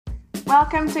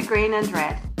Welcome to Green and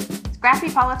Red, Scrappy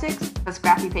Politics for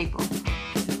Scrappy People,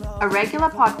 a regular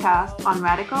podcast on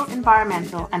radical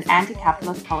environmental and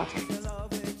anti-capitalist politics,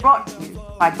 brought to you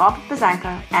by Bob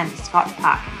Bazanko and Scott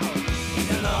Parkin.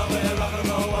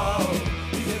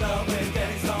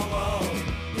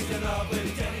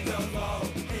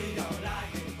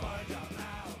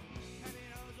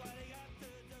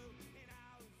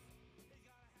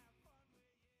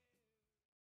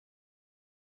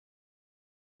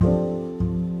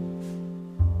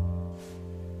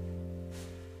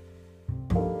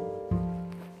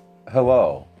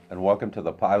 Hello, and welcome to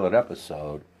the pilot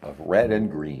episode of Red and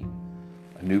Green,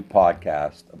 a new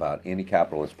podcast about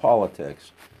anti-capitalist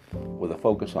politics with a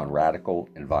focus on radical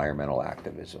environmental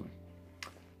activism.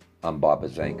 I'm Bob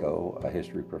Bazanko, a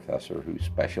history professor who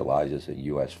specializes in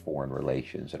U.S. foreign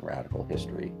relations and radical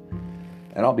history.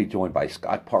 And I'll be joined by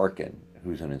Scott Parkin,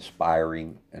 who's an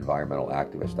inspiring environmental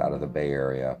activist out of the Bay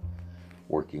Area,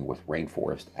 working with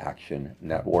Rainforest Action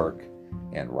Network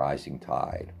and Rising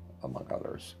Tide, among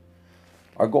others.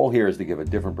 Our goal here is to give a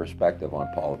different perspective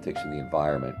on politics and the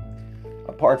environment,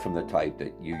 apart from the type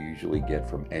that you usually get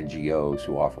from NGOs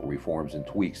who offer reforms and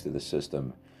tweaks to the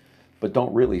system, but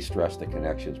don't really stress the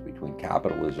connections between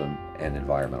capitalism and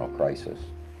environmental crisis.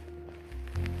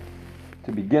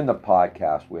 To begin the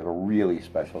podcast, we have a really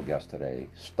special guest today,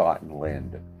 Staughton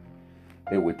Lynd.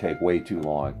 It would take way too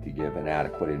long to give an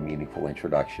adequate and meaningful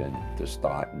introduction to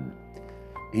Staughton.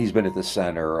 He's been at the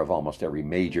center of almost every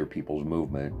major people's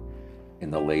movement in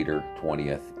the later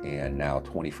 20th and now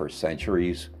 21st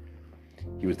centuries.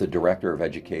 He was the director of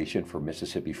education for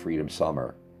Mississippi Freedom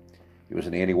Summer. He was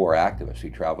an anti-war activist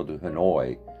who traveled to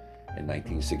Hanoi in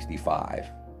 1965,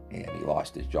 and he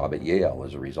lost his job at Yale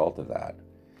as a result of that.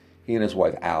 He and his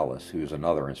wife Alice, who's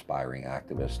another inspiring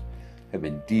activist, have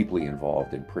been deeply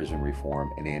involved in prison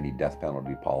reform and anti-death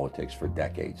penalty politics for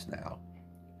decades now.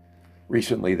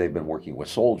 Recently, they've been working with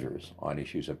soldiers on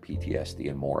issues of PTSD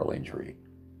and moral injury.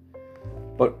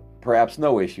 But perhaps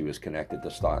no issue is connected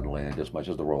to Staughton Lynd as much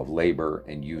as the role of labor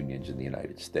and unions in the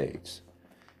United States.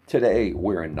 Today,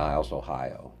 we're in Niles,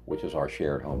 Ohio, which is our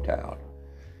shared hometown,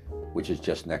 which is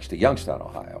just next to Youngstown,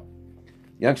 Ohio.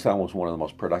 Youngstown was one of the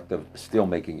most productive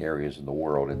steelmaking areas in the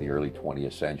world in the early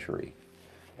 20th century,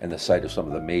 and the site of some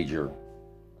of the major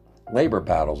labor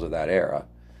battles of that era.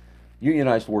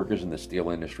 Unionized workers in the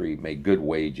steel industry made good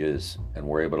wages and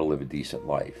were able to live a decent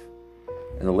life.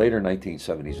 In the later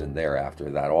 1970s and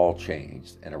thereafter, that all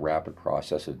changed, and a rapid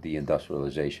process of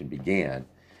deindustrialization began,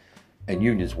 and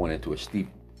unions went into a steep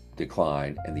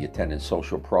decline, and the attendant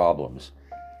social problems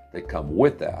that come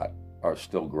with that are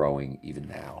still growing even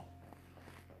now.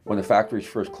 When the factories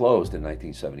first closed in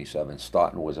 1977,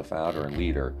 Staughton was a founder and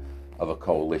leader of a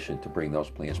coalition to bring those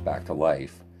plants back to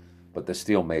life, but the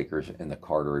steelmakers in the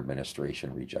Carter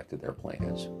administration rejected their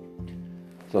plans.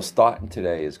 So Staughton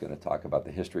today is going to talk about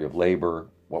the history of labor,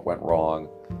 what went wrong,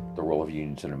 the role of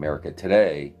unions in America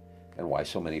today, and why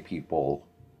so many people,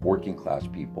 working class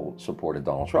people, supported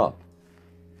Donald Trump,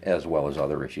 as well as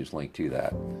other issues linked to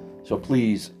that. So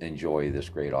please enjoy this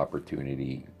great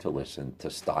opportunity to listen to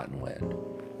Staughton Lynd.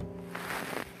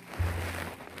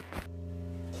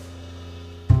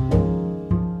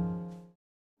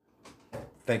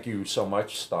 Thank you so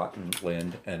much, Staughton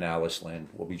Lynd and Alice Lynd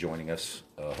will be joining us,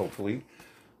 hopefully.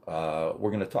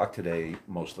 We're going to talk today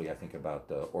mostly, I think, about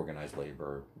organized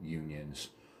labor, unions,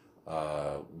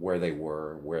 where they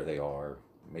were, where they are,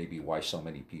 maybe why so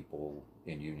many people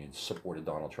in unions supported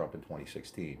Donald Trump in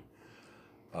 2016.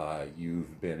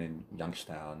 You've been in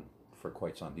Youngstown for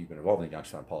quite some time. You've been involved in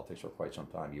Youngstown politics for quite some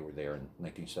time. You were there in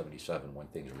 1977 when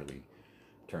things really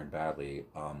turned badly.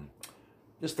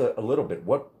 Just a little bit.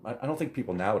 I don't think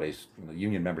people nowadays,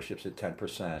 union membership's at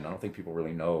 10%. I don't think people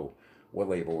really know what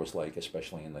labor was like,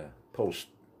 especially in the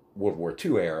post-World War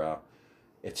II era,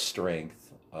 its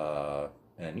strength, and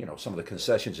some of the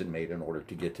concessions it made in order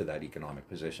to get to that economic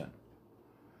position.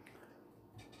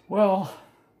 Well,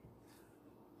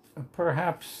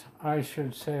 perhaps I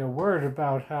should say a word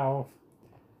about how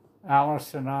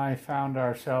Alice and I found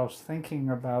ourselves thinking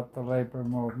about the labor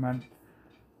movement.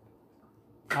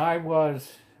 I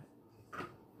was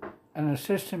an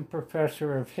assistant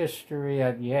professor of history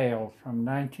at Yale from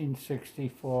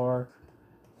 1964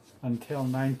 until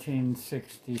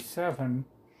 1967,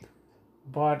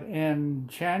 but in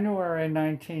January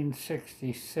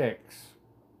 1966,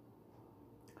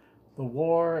 the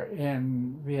war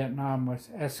in Vietnam was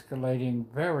escalating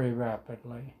very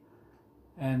rapidly,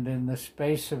 and in the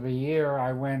space of a year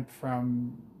I went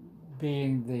from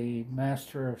being the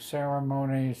master of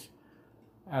ceremonies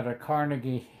at a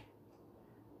Carnegie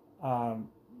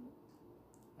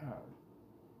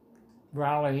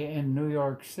rally in New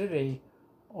York City,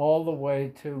 all the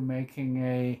way to making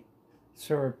a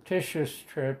surreptitious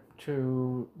trip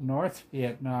to North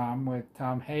Vietnam with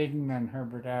Tom Hayden and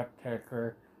Herbert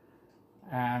Aptheker,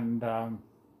 and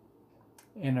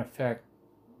in effect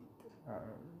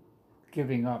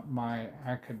giving up my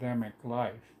academic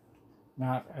life.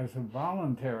 Not as a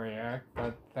voluntary act,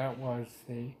 but that was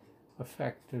the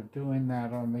effect of doing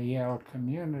that on the Yale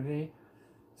community.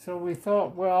 So we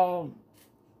thought, well,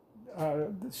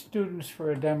 the Students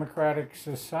for a Democratic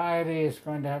Society is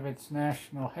going to have its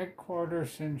national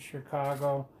headquarters in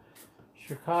Chicago.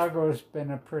 Chicago's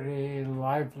been a pretty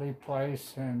lively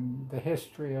place in the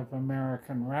history of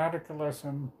American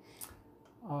radicalism.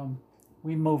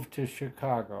 We moved to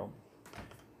Chicago,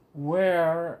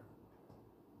 where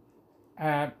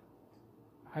at,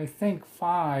 I think,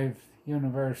 5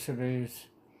 universities,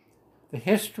 the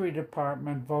history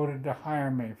department voted to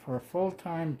hire me for a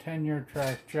full-time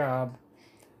tenure-track job,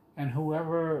 and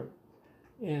whoever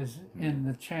is in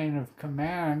the chain of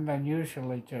command, and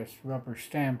usually just rubber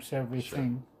stamps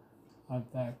everything of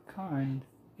that kind,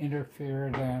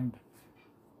 interfered and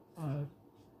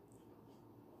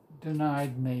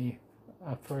denied me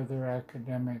a further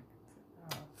academic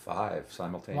 5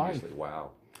 simultaneously. life.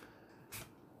 Wow.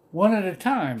 One at a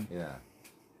time. Yeah.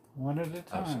 One at a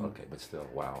time. Okay, but still,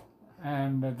 wow.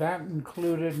 And that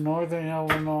included Northern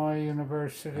Illinois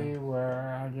University, where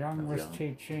Al Young was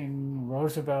teaching,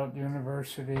 Roosevelt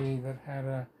University, that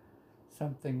had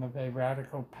something of a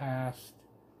radical past,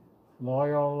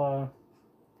 Loyola,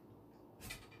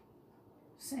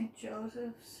 St.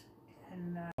 Joseph's,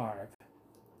 and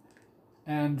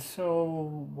and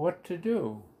so what to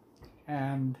do?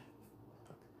 And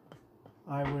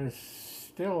I was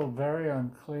still very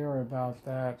unclear about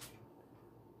that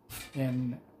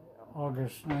in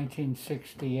August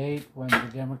 1968, when the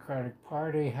Democratic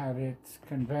Party had its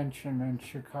convention in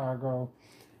Chicago,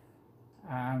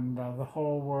 and the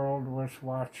whole world was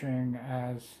watching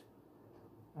as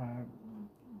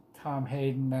Tom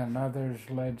Hayden and others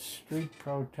led street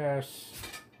protests.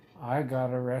 I got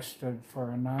arrested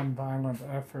for a nonviolent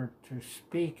effort to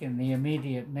speak in the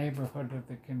immediate neighborhood of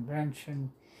the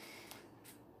convention.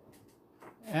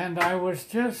 And I was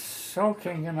just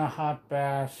soaking in a hot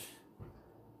bath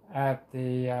at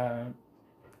the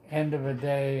end of a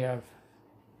day of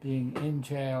being in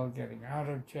jail, getting out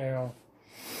of jail.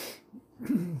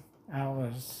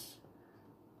 Alice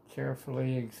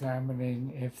carefully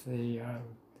examining if the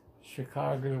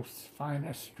Chicago's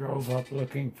finest drove up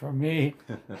looking for me,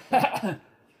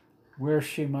 where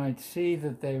she might see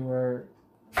that they were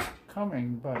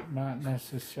coming, but not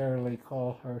necessarily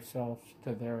call herself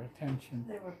to their attention.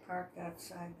 they were parked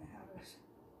outside the house.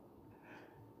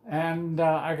 And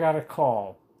I got a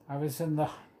call. I was in the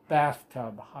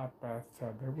bathtub, hot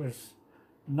bathtub. It was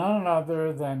none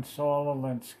other than Saul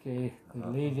Alinsky, the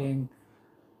leading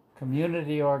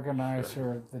community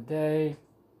organizer of the day,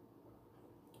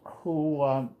 who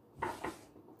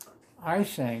I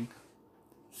think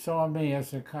saw me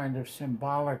as a kind of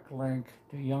symbolic link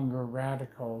to younger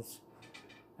radicals,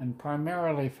 and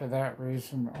primarily for that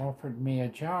reason offered me a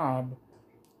job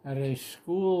at a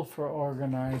school for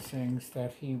organizings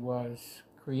that he was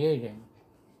creating.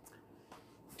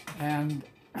 And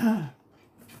I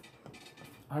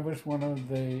was one of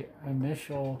the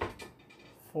initial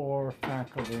 4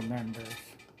 faculty members.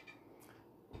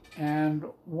 And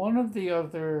one of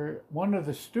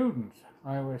the students,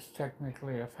 I was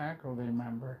technically a faculty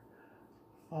member,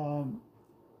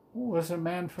 was a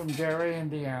man from Gary,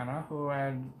 Indiana, who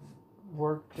had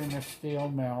worked in a steel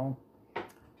mill.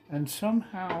 And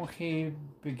somehow he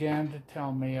began to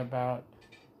tell me about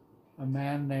a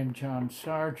man named John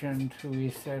Sargent, who he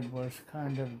said was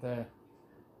kind of the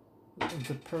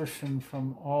person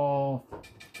from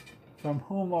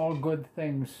whom all good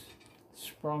things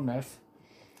sprungeth.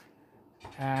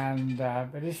 And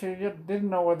but he said he didn't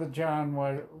know whether John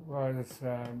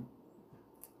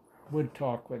would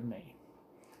talk with me.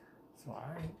 So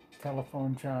I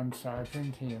telephoned John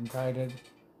Sargent. He invited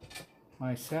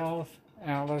myself,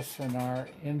 Alice, and our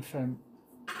infant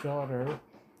daughter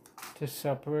to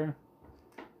supper.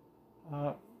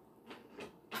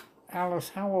 Alice,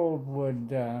 how old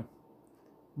would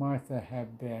Martha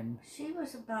have been? She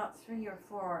was about 3 or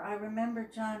 4. I remember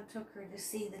John took her to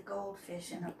see the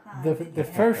goldfish in a pond. The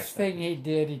first thing he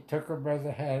did, he took her by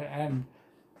the head, and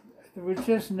there was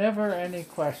just never any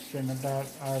question about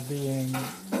our being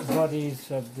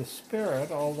buddies of the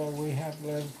spirit, although we have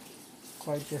lived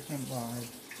quite different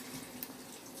lives.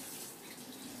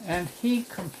 And he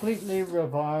completely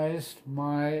revised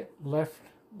my left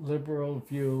liberal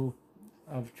view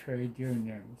of trade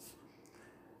unions.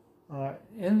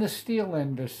 In the steel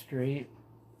industry,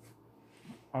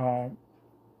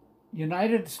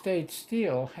 United States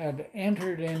Steel had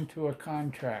entered into a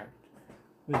contract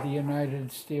with the United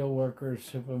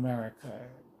Steelworkers of America.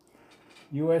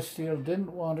 U.S. Steel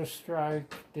didn't want to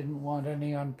strike, didn't want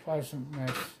any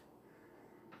unpleasantness.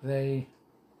 They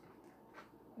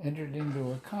entered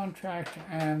into a contract,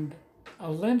 and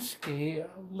Alinsky, a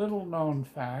little known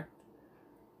fact,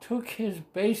 took his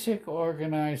basic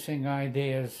organizing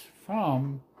ideas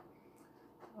from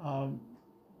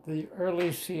the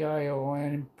early CIO,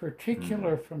 and in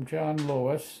particular from John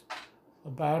Lewis,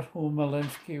 about whom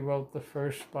Alinsky wrote the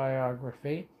first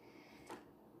biography.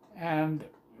 And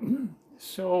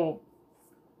so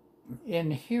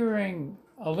in hearing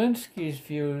Alinsky's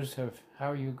views of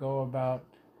how you go about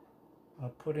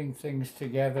putting things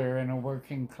together in a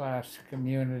working class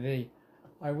community,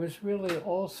 I was really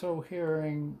also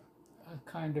hearing a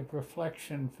kind of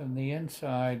reflection from the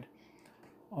inside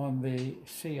on the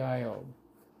CIO.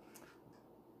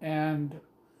 And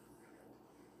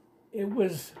it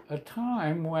was a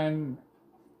time when,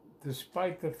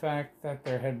 despite the fact that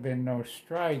there had been no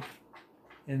strike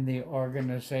in the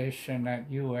organization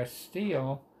at U.S.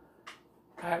 Steel,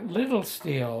 at Little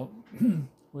Steel,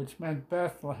 which meant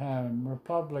Bethlehem,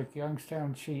 Republic,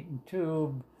 Youngstown Sheet and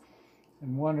Tube,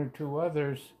 and one or two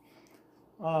others,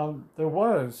 there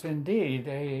was indeed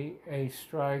a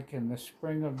strike in the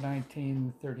spring of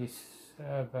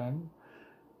 1937,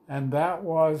 and that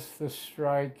was the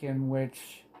strike in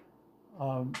which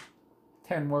 10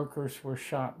 workers were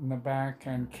shot in the back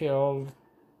and killed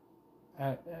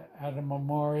at a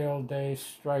Memorial Day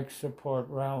strike support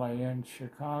rally in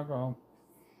Chicago.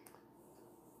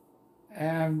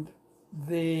 And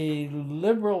the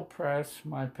liberal press,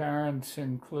 my parents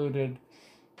included,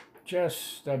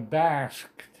 just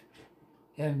basked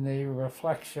in the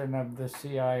reflection of the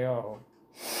CIO.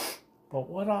 But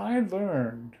what I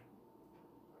learned,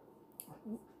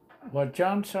 what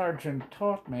John Sargent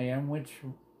taught me, and which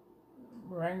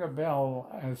rang a bell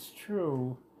as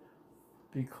true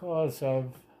because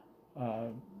of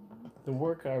the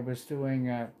work I was doing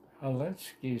at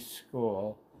Alinsky's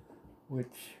school,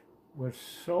 which was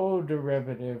so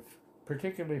derivative,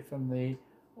 particularly from the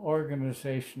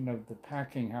organization of the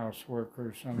packing house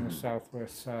workers on the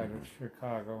southwest side of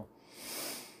Chicago.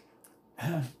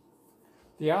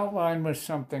 The outline was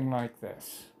something like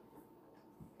this.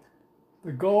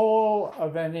 The goal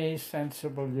of any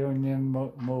sensible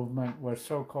union movement was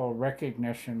so-called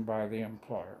recognition by the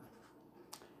employer,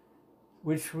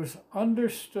 which was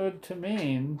understood to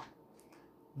mean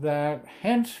that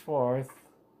henceforth,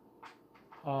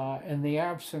 in the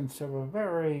absence of a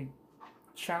very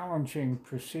challenging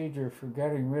procedure for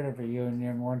getting rid of a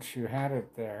union once you had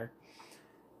it there,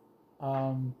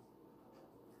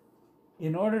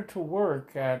 in order to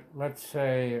work at, let's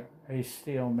say, a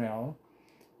steel mill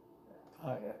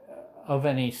of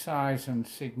any size and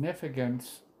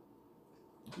significance,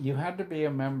 you had to be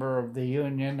a member of the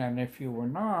union, and if you were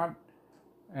not,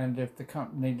 and if the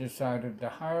company decided to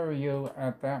hire you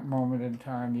at that moment in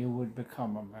time, you would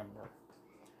become a member.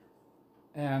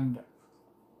 And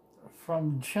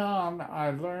from John,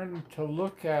 I learned to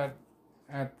look at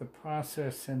the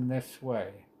process in this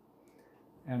way.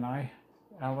 And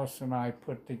Alice and I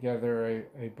put together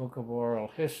a book of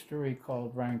oral history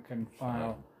called Rank and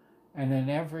File. And in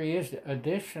every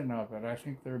edition of it, I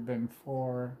think there have been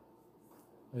 4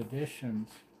 editions,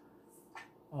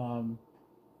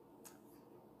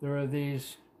 there are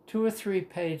these 2 or 3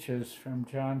 pages from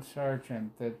John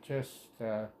Sargent that just,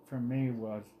 for me,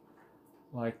 was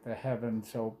like the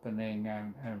heavens opening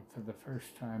and for the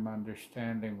first time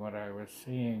understanding what I was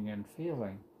seeing and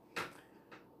feeling.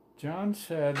 John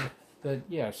said that,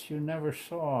 yes, you never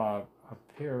saw a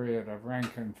period of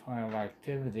rank and file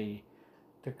activity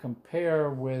to compare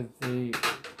with the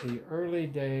early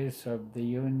days of the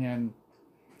union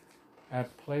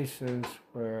at places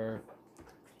where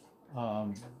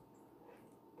the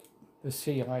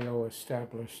CIO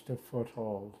established a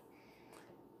foothold.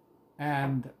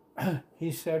 And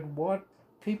he said, what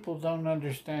people don't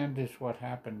understand is what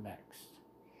happened next.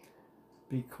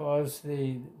 Because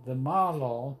the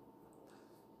model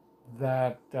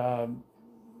that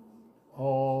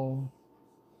all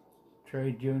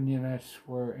trade unionists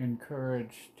were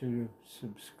encouraged to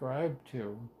subscribe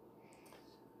to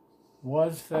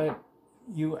was that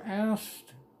you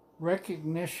asked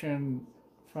recognition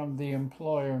from the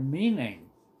employer,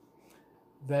 meaning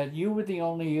that you were the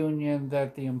only union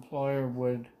that the employer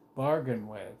would bargain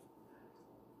with.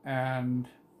 And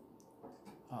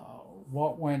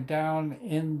what went down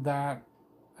in that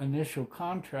initial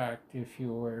contract, if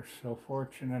you were so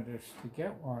fortunate as to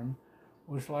get one,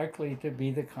 was likely to be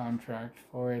the contract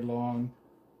for a long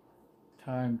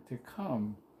time to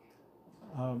come.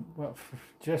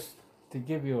 Just to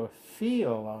give you a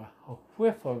feel, a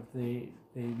whiff of the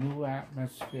new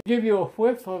atmosphere. Give you a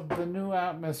whiff of the new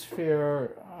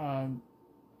atmosphere.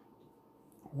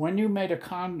 When you made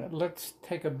let's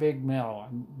take a big mill,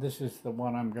 and this is the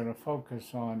one I'm going to focus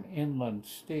on, Inland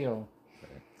Steel,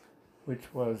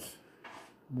 which was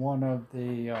one of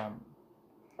the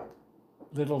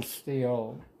little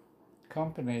steel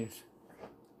companies.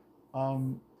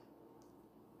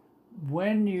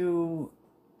 When you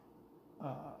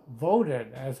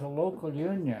voted as a local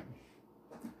union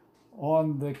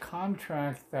on the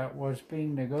contract that was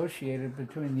being negotiated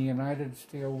between the United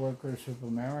Steelworkers of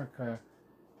America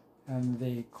and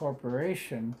the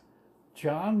corporation,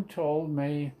 John told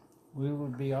me we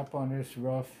would be up on his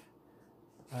roof,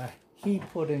 he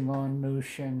putting on new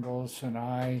shingles and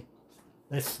I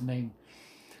listening.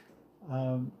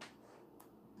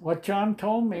 What John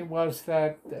told me was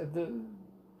that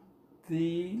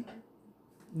the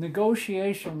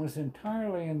negotiation was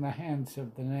entirely in the hands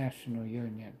of the National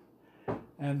Union,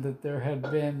 and that there had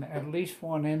been at least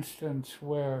one instance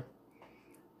where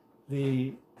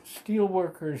the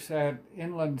steelworkers at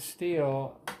Inland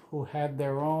Steel, who had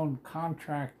their own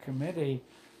contract committee,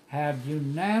 had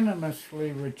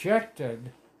unanimously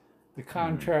rejected the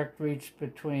contract reached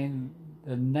between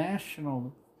the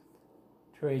National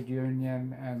Trade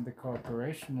Union and the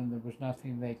corporation, and there was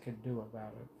nothing they could do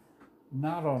about it.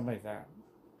 Not only that,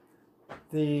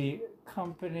 the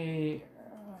company,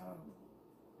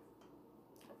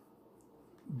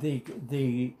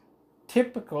 the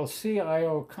typical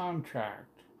CIO contract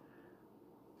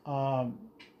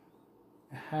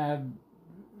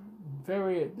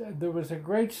there was a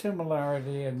great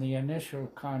similarity in the initial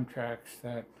contracts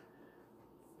that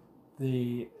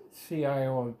the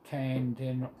CIO obtained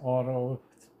in auto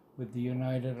with the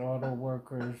United Auto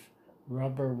Workers,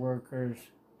 rubber workers,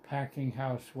 packing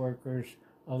house workers,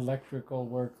 electrical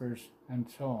workers, and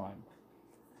so on.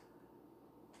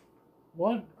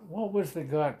 What was the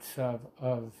guts of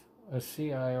a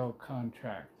CIO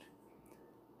contract?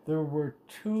 There were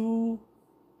two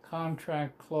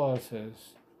contract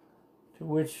clauses to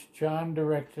which John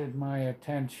directed my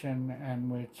attention and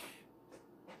which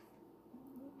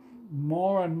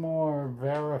more and more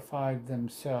verified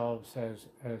themselves as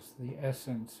the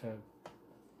essence of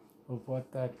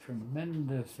what that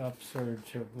tremendous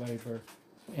upsurge of labor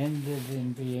ended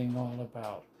in being all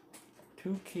about.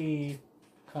 Two key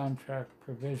contract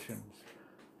provisions.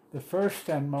 The first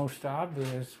and most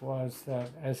obvious was that,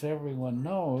 as everyone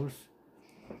knows,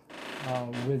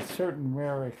 with certain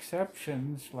rare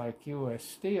exceptions like U.S.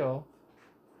 Steel,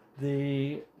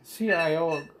 the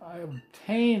CIO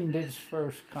obtained its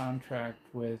first contract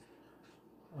with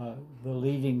the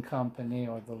leading company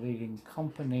or the leading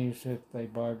companies if they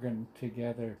bargained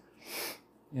together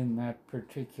in that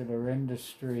particular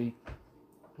industry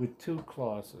with two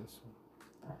clauses.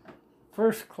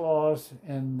 First clause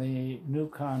in the new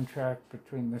contract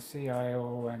between the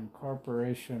CIO and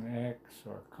Corporation X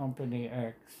or Company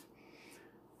X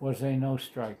was a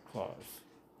no-strike clause,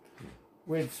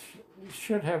 which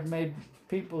should have made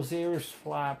people's ears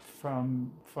flap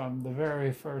from the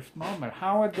very first moment.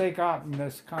 How had they gotten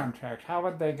this contract? How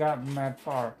had they gotten that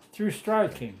far? Through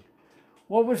striking.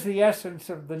 What was the essence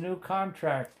of the new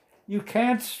contract? You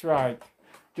can't strike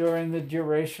during the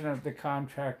duration of the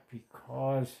contract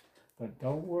because, but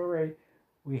don't worry,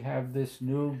 we have this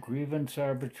new grievance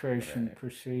arbitration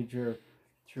procedure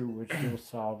through which you'll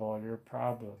solve all your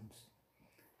problems.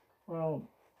 Well,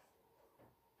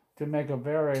 to make a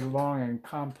very long and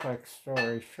complex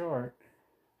story short,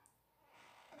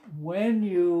 when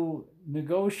you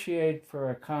negotiate for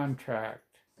a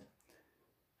contract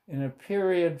in a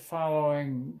period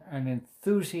following an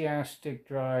enthusiastic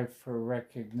drive for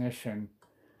recognition,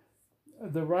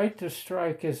 the right to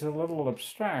strike is a little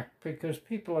abstract because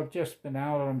people have just been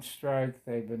out on strike,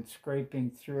 they've been scraping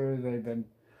through, they've been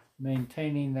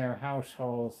maintaining their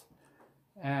households,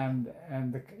 and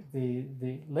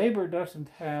the labor doesn't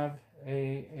have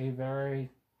a very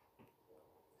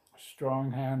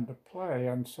strong hand to play.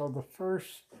 And so the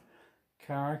first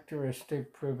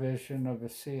characteristic provision of a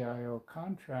CIO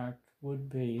contract would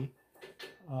be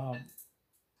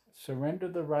surrender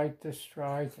the right to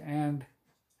strike and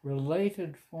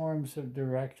related forms of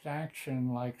direct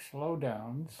action like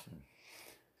slowdowns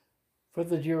for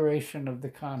the duration of the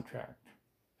contract.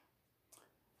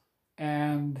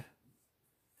 And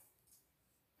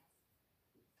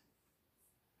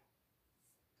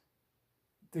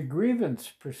the grievance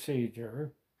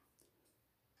procedure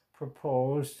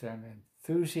proposed and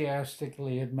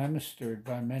enthusiastically administered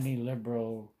by many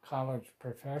liberal college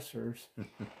professors,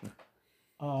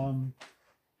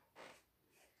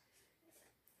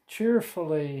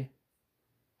 cheerfully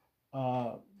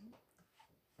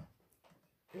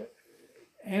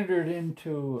entered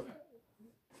into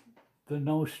the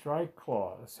no strike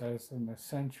clause as an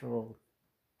essential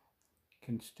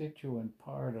constituent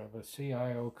part of a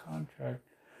CIO contract,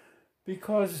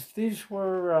 because these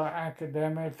were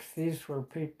academics, these were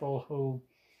people who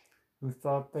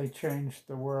thought they changed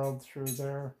the world through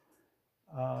their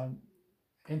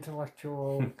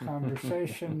intellectual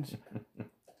conversations.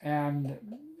 And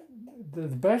the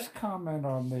best comment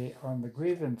on the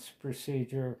grievance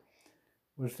procedure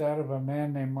was that of a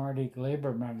man named Marty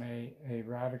Gleiberman, a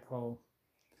radical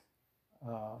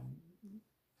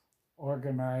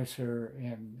organizer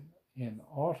in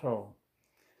auto,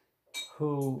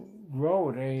 who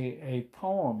wrote a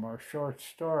poem or short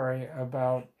story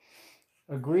about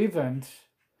a grievance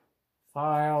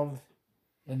filed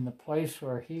in the place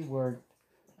where he worked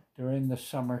during the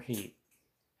summer heat.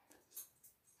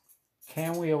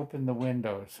 Can we open the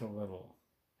windows a little?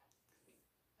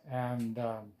 And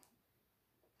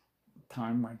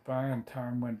time went by and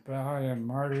time went by, and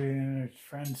Marty and his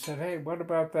friend said, hey, what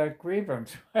about that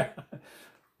grievance?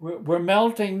 We're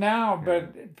melting now,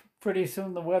 but pretty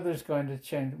soon the weather's going to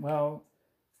change. Well,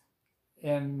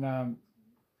 in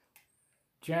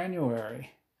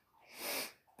January,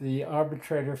 the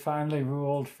arbitrator finally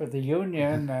ruled for the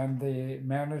union, and the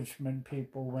management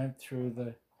people went through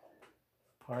the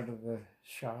part of the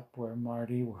shop where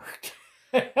Marty worked,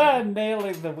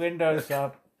 nailing the windows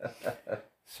up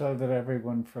so that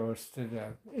everyone froze to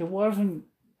death. It wasn't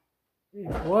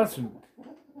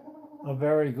a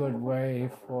very good way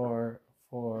for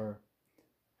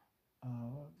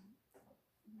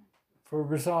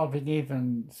resolving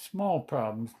even small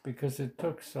problems, because it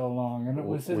took so long, and it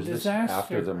was a disaster. This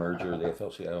after the merger, the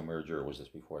AFL-CIO merger, or was this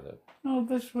before that? No,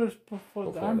 this was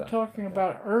before I'm that. Talking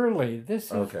about early.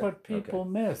 This is what people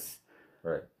miss.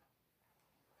 Right.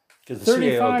 Because the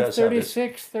 35,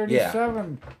 36,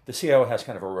 37. Yeah. The CIO has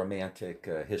kind of a romantic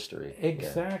history.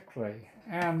 Exactly.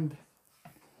 Yeah. And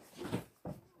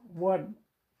what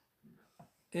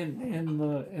in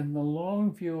the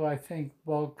long view, I think,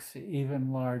 bulks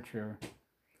even larger,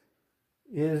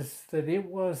 is that it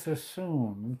was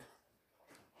assumed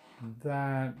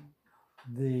that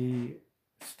the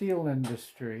steel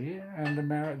industry and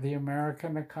the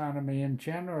American economy, and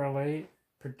generally,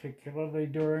 particularly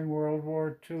during World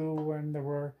War II, when there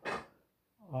were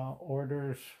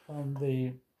orders from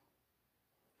the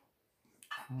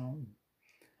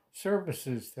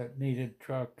services that needed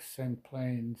trucks and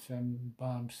planes and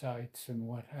bomb sites and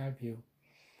what have you.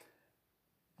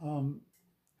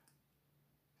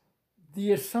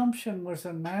 The assumption was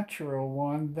a natural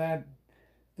one that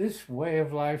this way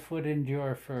of life would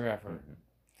endure forever.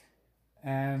 Mm-hmm.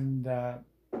 And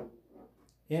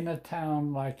in a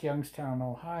town like Youngstown,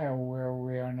 Ohio, where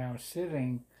we are now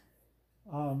sitting,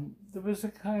 there was a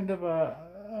kind of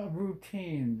a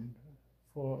routine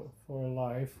for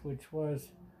life, which was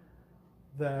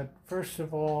that, first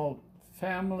of all,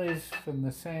 families from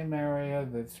the same area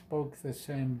that spoke the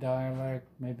same dialect,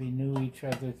 maybe knew each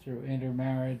other through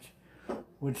intermarriage,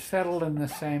 would settle in the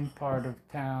same part of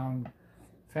town.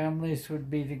 Families would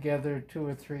be together 2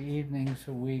 or 3 evenings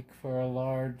a week for a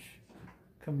large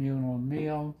communal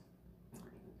meal.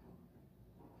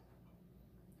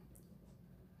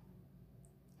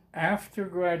 After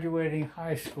graduating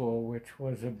high school, which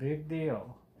was a big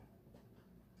deal,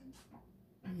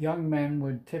 young men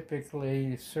would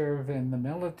typically serve in the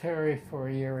military for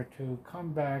a year or two,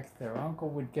 come back, their uncle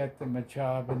would get them a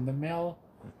job in the mill,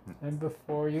 and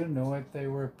before you knew it, they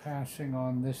were passing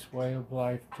on this way of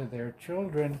life to their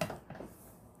children,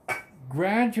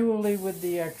 gradually with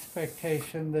the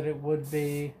expectation that it would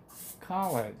be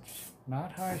college,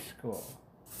 not high school,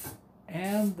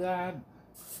 and that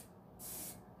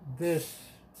this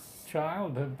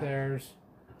child of theirs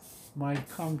might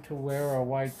come to wear a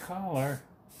white collar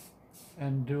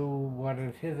and do what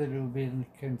had hitherto been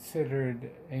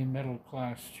considered a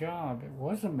middle-class job. It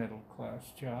was a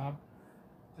middle-class job,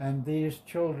 and these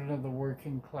children of the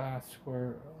working class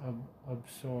were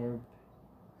absorbed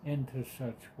into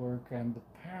such work, and the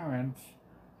parents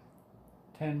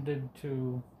tended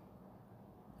to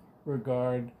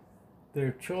regard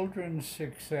their children's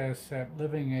success at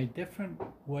living a different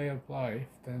way of life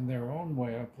than their own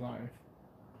way of life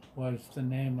was the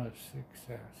name of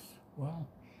success. Well,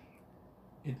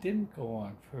 it didn't go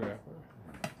on forever.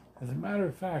 As a matter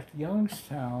of fact,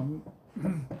 Youngstown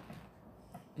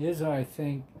is, I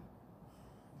think,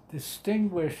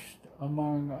 distinguished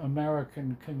among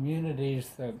American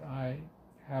communities that I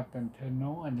happen to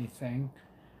know anything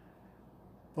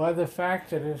by the fact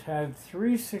that it had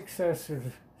 3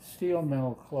 successive steel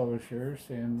mill closures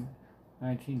in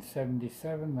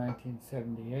 1977,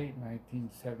 1978,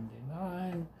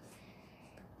 1979.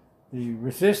 The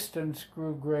resistance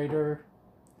grew greater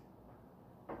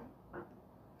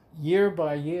year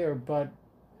by year, but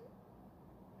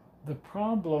the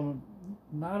problem,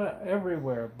 not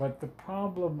everywhere, but the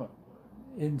problem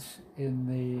in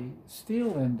the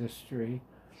steel industry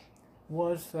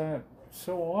was that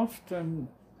so often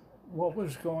what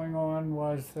was going on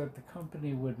was that the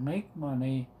company would make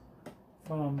money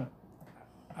from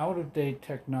out-of-date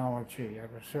technology at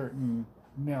a certain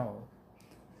mill.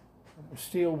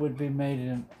 Steel would be made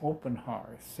in open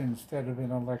hearths instead of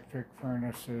in electric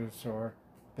furnaces or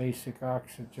basic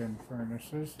oxygen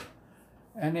furnaces.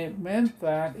 And it meant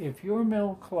that if your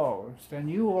mill closed and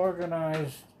you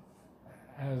organized,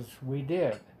 as we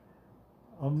did,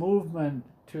 a movement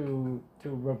to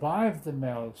revive the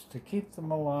mills, to keep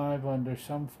them alive under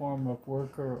some form of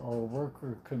worker or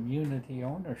worker community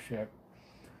ownership,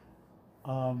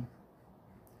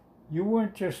 you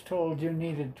weren't just told you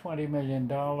needed $20 million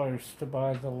to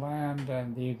buy the land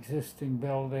and the existing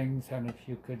buildings and if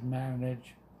you could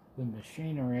manage the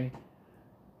machinery.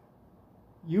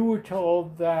 You were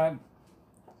told that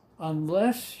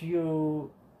unless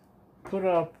you put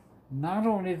up not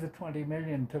only the 20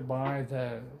 million to buy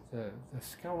the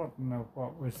skeleton of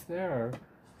what was there,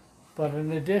 but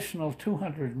an additional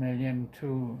 200 million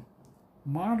to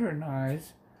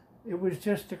modernize, it was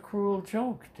just a cruel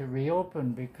joke to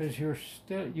reopen because you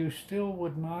still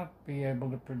would not be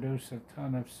able to produce a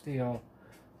ton of steel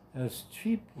as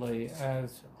cheaply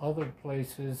as other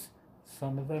places,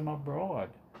 some of them abroad,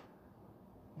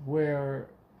 where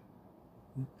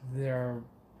their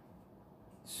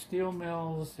steel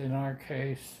mills, in our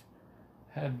case,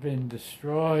 had been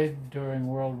destroyed during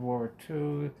World War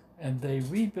II, and they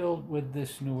rebuilt with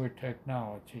this newer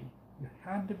technology. You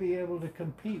had to be able to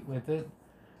compete with it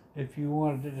if you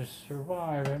wanted to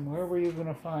survive. And where were you going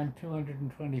to find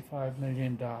 $225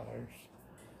 million?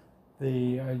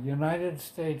 The United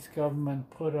States government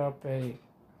put up a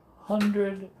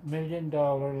 $100 million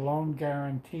loan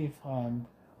guarantee fund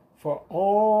for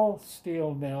all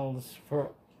steel mills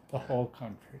for the whole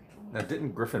country. Now,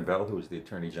 didn't Griffin Bell, who was the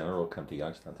Attorney General, come to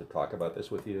Youngstown to talk about this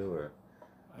with you, or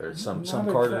some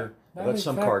Carter?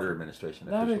 Some Carter administration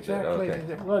official Not exactly.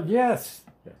 did. Okay. Well, yes,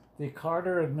 Yeah. The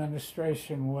Carter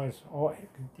administration was. Oh,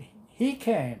 he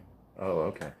came Oh,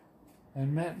 okay.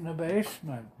 and met in a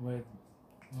basement with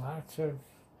lots of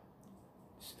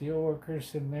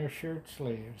steelworkers in their shirt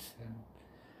sleeves and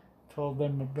told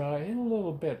them about it a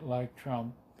little bit like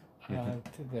Trump. To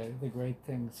the great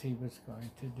things he was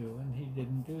going to do, and he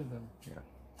didn't do them. Yeah.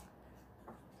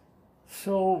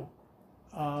 So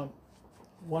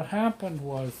what happened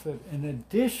was that in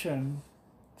addition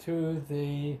to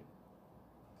the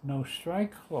no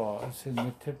strike clause in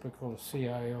the typical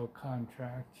CIO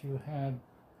contract, you had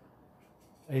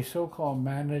a so-called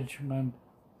management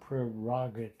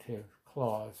prerogative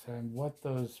clause. And what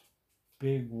those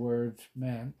big words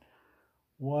meant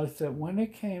was that when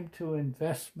it came to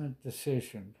investment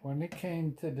decisions, when it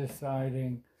came to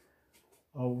deciding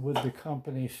would the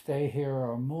company stay here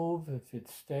or move, if it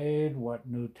stayed, what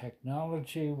new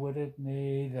technology would it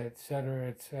need, et cetera,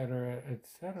 et cetera, et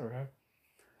cetera,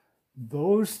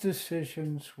 those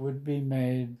decisions would be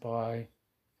made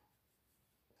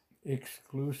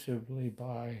exclusively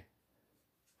by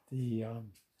the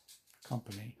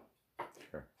company.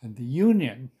 Sure. And the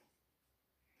union,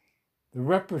 the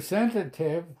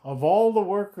representative of all the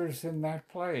workers in that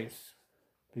place,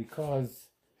 because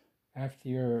after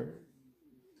your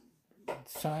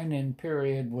sign-in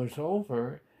period was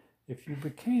over, if you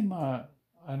became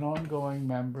an ongoing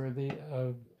member,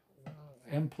 the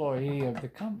employee of the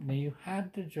company, you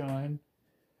had to join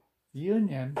the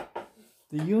union.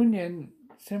 The union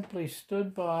simply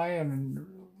stood by and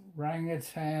wrung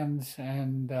its hands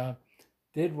and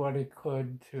did what it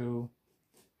could to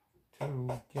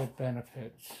get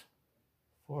benefits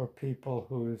for people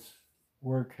whose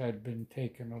work had been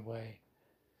taken away.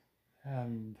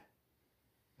 And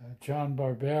John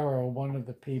Barbero, one of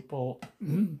the people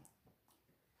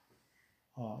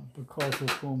because of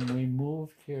whom we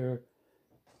moved here,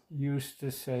 used to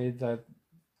say that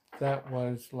that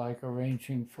was like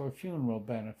arranging for funeral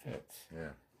benefits. Yeah.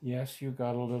 Yes, you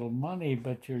got a little money,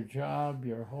 but your job,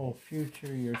 your whole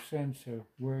future, your sense of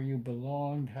where you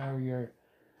belonged, how your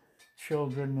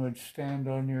children would stand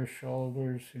on your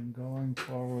shoulders in going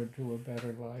forward to a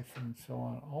better life and so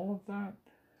on. All of that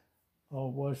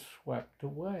was swept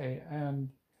away. And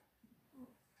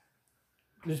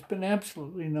there's been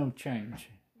absolutely no change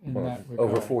in Well, that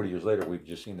regard. over 40 years later, we've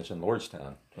just seen this in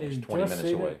Lordstown. It's You've 20 just minutes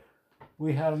seen away. it.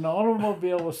 We had an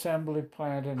automobile assembly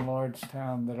plant in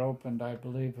Lordstown that opened, I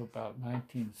believe, about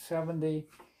 1970.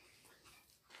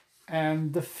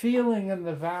 And the feeling in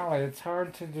the valley, it's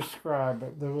hard to describe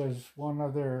it. There was one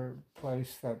other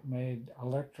place that made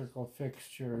electrical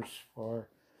fixtures for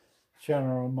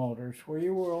General Motors, where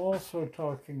you were also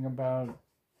talking about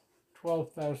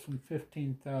 12,000,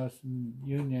 15,000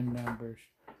 union members.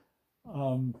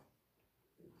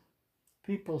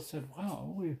 People said,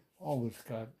 wow, we've always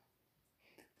got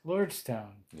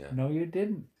Lordstown. Yeah. No, you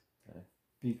didn't. Okay.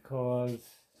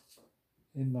 Because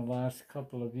in the last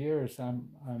couple of years,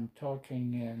 I'm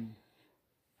talking in,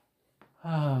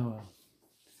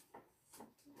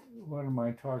 what am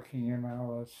I talking in,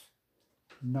 Alice?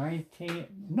 I'm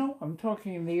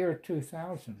talking in the year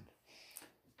 2000.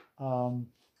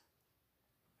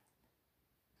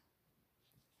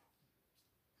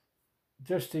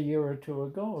 Just a year or two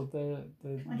ago, the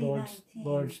 2019.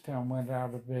 Lordstown went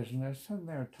out of business, and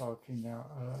they're talking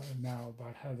now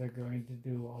about how they're going to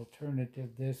do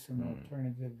alternative this and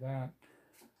alternative that.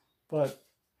 But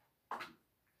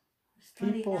It's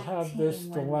people have this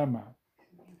 2019 when- dilemma.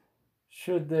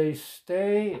 Should they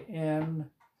stay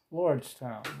in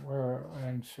Lordstown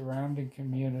and surrounding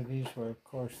communities where, of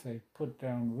course, they put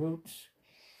down roots,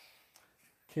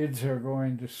 kids are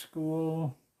going to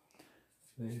school,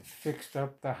 they fixed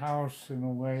up the house in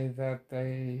a way that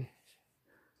they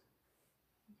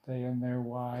and their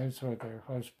wives or their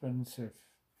husbands, if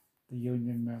the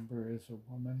union member is a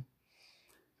woman,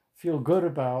 feel good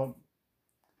about.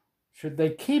 Should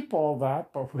they keep all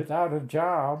that but without a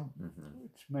job,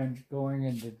 which meant going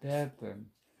into debt and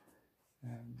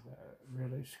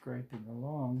really scraping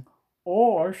along,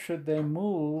 or should they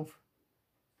move,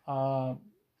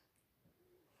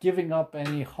 giving up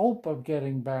any hope of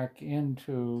getting back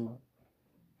into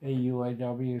a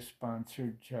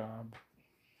UAW-sponsored job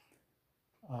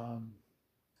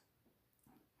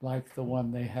like the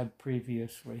one they had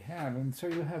previously had. And so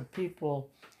you have people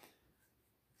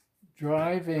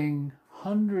driving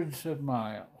hundreds of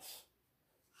miles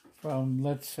from,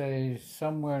 let's say,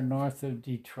 somewhere north of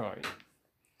Detroit,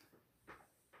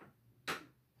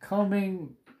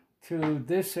 coming to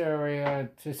this area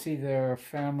to see their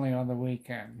family on the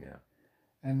weekend. Yeah.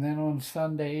 And then on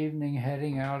Sunday evening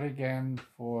heading out again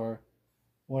for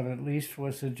what at least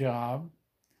was a job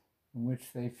in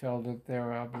which they felt it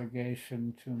their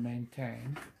obligation to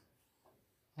maintain.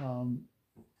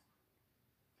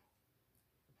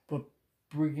 But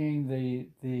bringing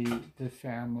the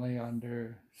family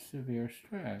under severe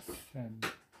stress and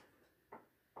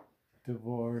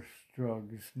divorce,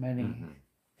 drugs, many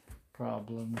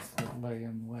problems that lay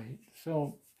in wait.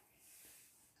 So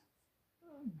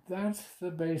that's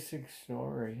the basic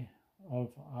story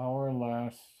of our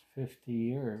last 50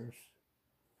 years.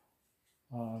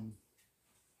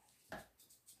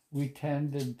 We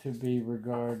tended to be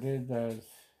regarded as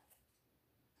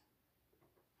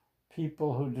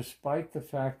people who, despite the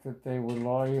fact that they were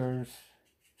lawyers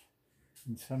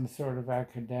and some sort of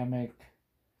academic,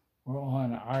 were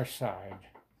on our side,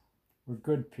 were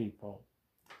good people.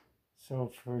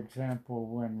 So, for example,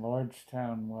 when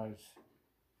Lordstown was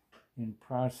in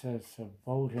process of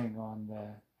voting on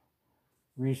the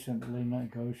recently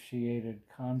negotiated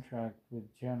contract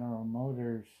with General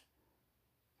Motors,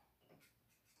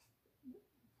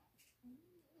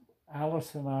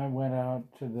 Alice and I went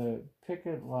out to the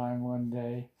picket line one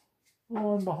day.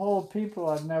 Lo and behold, people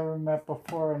I'd never met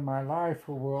before in my life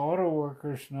who were auto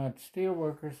workers, not steel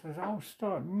workers, says, "Oh,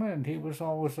 Staunton Lind, he was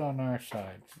always on our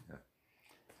side." Yeah.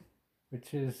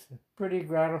 Which is a pretty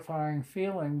gratifying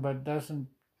feeling, but doesn't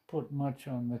put much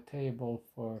on the table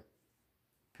for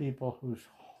people whose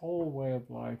whole way of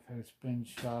life has been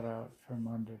shot out from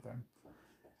under them.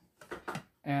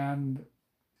 And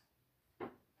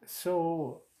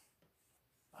so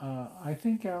I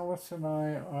think Alice and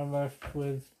I are left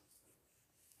with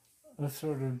a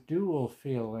sort of dual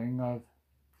feeling of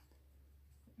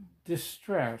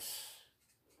distress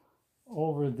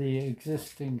over the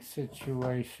existing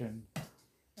situation.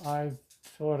 I've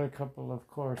taught a couple of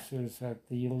courses at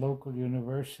the local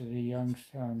university,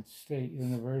 Youngstown State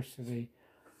University,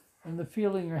 and the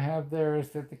feeling you have there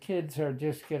is that the kids are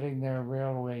just getting their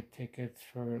railway tickets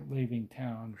for leaving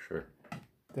town. Sure.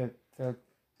 That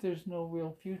there's no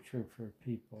real future for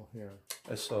people here.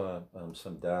 I saw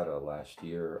some data last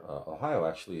year. Ohio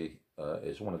actually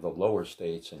is one of the lower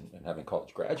states in having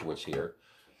college graduates here,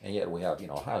 and yet we have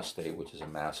Ohio State, which is a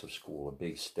massive school, a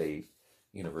big state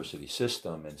university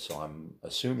system, and so I'm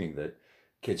assuming that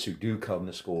kids who do come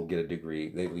to school, get a degree,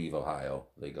 they leave Ohio,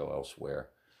 they go elsewhere.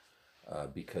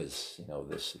 Because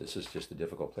this is just a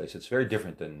difficult place. It's very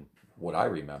different than what I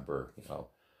remember.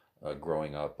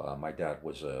 Growing up, my dad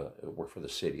worked for the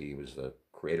city. He was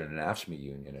created an AFSCME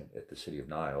union at the city of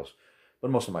Niles, but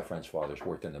most of my friends' fathers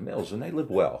worked in the mills, and they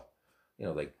lived well.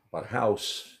 They bought a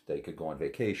house. They could go on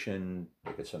vacation.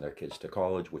 They could send their kids to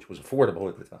college, which was affordable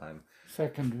at the time.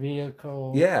 Second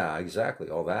vehicle. Yeah, exactly,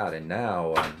 all that. And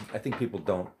now I think people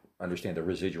don't understand the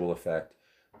residual effect.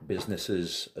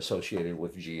 Businesses associated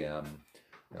with GM,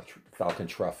 Falcon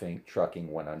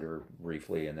Trucking went under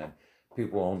briefly, and then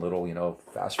people who own little,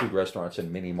 fast food restaurants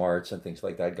and mini marts and things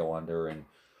like that go under. And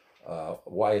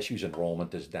YSU's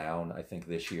enrollment is down, I think,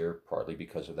 this year, partly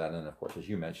because of that. And of course, as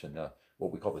you mentioned,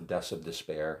 what we call the deaths of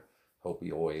despair,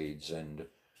 opioids and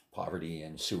poverty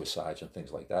and suicides and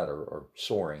things like that are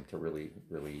soaring to really,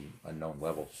 really unknown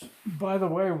levels. By the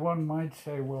way, one might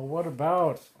say, well, what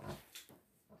about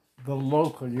the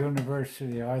local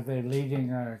university? Are they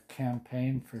leading a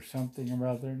campaign for something or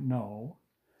other? No.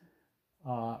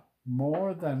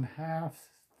 More than half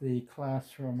the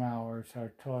classroom hours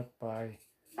are taught by,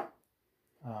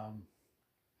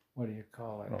 what do you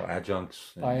call it?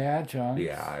 Adjuncts. By adjuncts.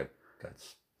 Yeah,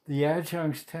 that's... The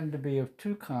adjuncts tend to be of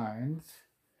two kinds.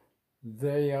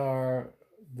 They are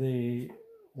the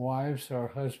wives or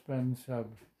husbands of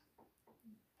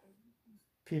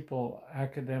people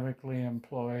academically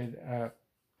employed at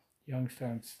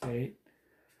Youngstown State,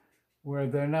 where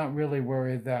they're not really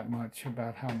worried that much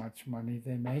about how much money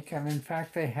they make. And in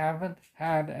fact, they haven't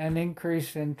had an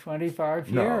increase in 25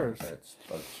 years. No, that's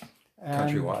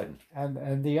countrywide.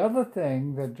 And the other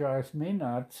thing that drives me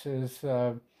nuts is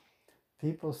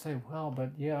people say, well,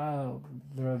 but yeah,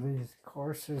 there are these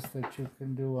courses that you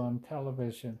can do on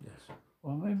television. Yes.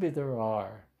 Well, maybe there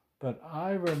are, but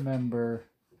I remember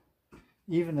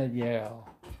even at Yale,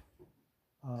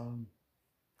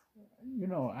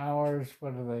 hours,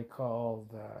 what are they called?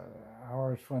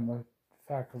 Hours when the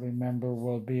faculty member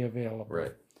will be available.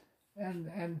 Right.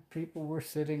 And people were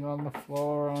sitting on the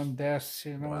floor on desks,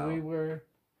 Wow. we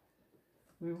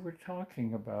were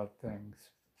talking about things.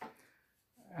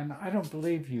 And I don't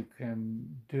believe you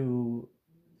can do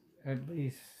at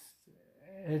least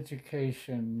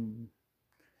education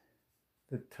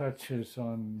that touches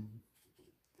on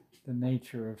the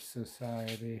nature of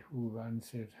society, who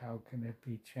runs it, how can it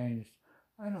be changed.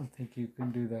 I don't think you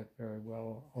can do that very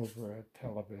well over a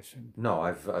television. No,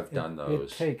 I've done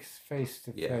those. It takes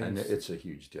face-to-face. Yeah, and it's a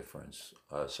huge difference.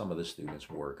 Some of the students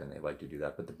work and they like to do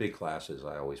that, but the big classes,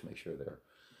 I always make sure they're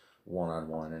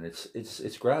one-on-one, and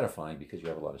it's gratifying because you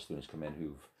have a lot of students come in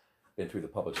who've been through the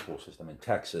public school system in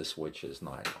Texas, which is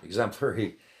not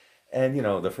exemplary. And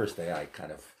the first day I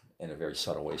kind of, in a very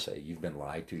subtle way, say, you've been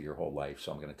lied to your whole life,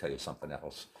 so I'm going to tell you something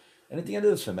else. And at the end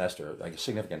of the semester, like a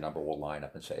significant number will line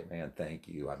up and say, man, thank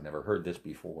you, I've never heard this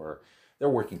before. They're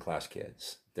working class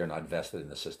kids. They're not vested in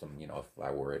the system. If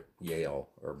I were at Yale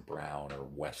or Brown or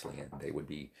Wesleyan, they would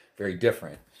be very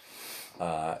different.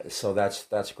 So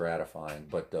that's gratifying.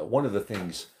 But one of the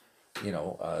things,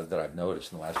 that I've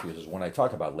noticed in the last few years is when I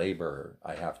talk about labor,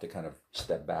 I have to kind of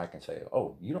step back and say,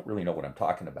 oh, you don't really know what I'm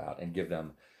talking about, and give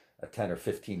them a 10 or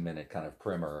 15 minute kind of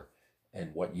primer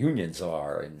and what unions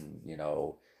are. And,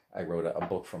 I wrote a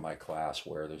book for my class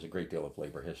where there's a great deal of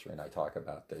labor history, and I talk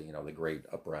about the great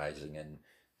uprising and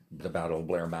the Battle of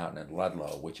Blair Mountain and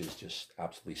Ludlow, which is just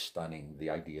absolutely stunning. The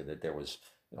idea that there was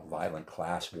violent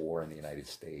class war in the United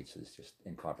States is just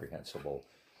incomprehensible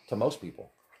to most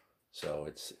people. So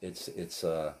it's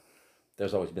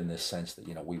there's always been this sense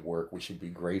that we work, we should be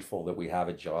grateful that we have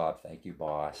a job. Thank you,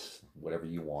 boss. Whatever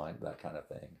you want, that kind of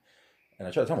thing. And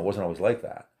I try to tell them it wasn't always like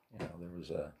that. There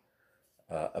was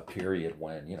a period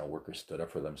when workers stood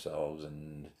up for themselves,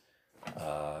 and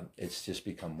it's just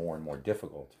become more and more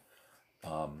difficult.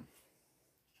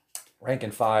 Rank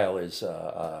and file is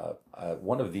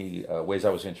one of the ways I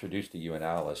was introduced to you and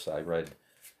Alice. I read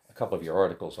a couple of your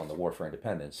articles on the War for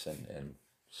Independence, and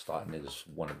Stoughton is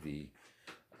one of the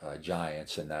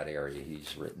giants in that area.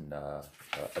 He's written a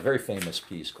very famous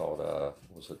piece called,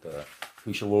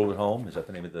 Who Shall Rule at Home? Is that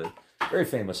the name of the very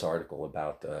famous article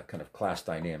about kind of class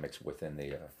dynamics within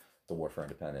the War for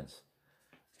Independence.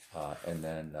 And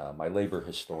then my labor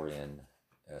historian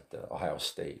at Ohio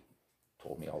State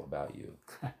told me all about you.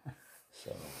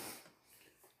 So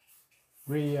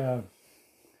we,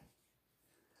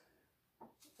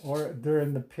 or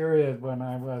during the period when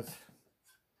I was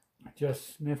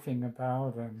just sniffing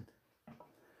about and,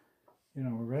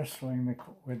 wrestling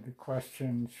with the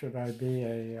question, should I be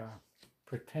a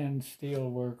pretend steel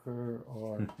worker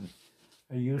or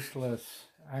a useless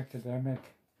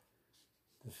academic?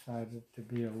 decided to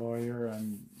be a lawyer,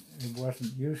 and it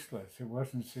wasn't useless. It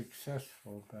wasn't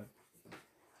successful, but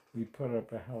we put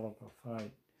up a hell of a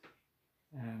fight.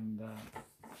 And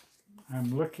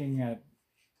I'm looking at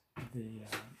the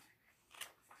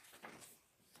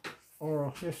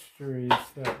oral histories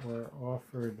that were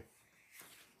offered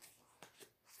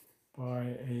by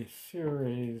a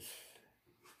series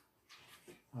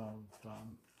of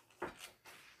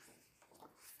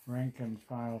rank and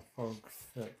file folks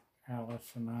that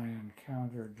Alice and I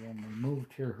encountered when we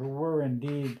moved here, who were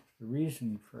indeed the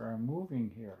reason for our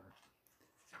moving here.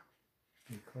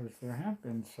 Because there have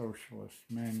been socialist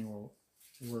manual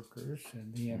workers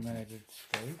in the United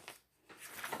States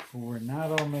who were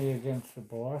not only against the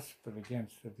boss, but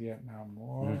against the Vietnam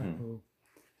War, who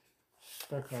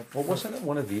stuck up. Well, wasn't it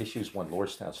one of the issues when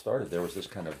Lordstown started? There was this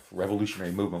kind of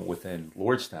revolutionary movement within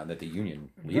Lordstown that the Union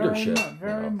leadership,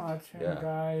 very much, and yeah.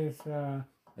 guys.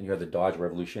 And you had the Dodge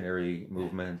Revolutionary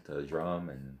Movement, Drum,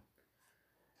 and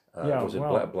was it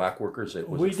black workers? It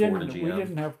was we Ford and GM? We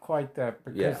didn't have quite that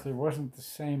because Yeah. there wasn't the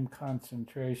same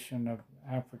concentration of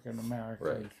African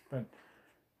Americans, Right. but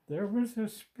there was a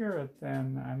spirit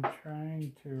then. I'm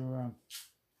trying to.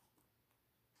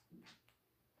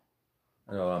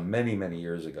 I know, many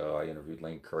years ago, I interviewed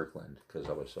Lane Kirkland because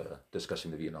I was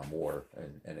discussing the Vietnam War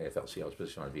and AFL-CIO's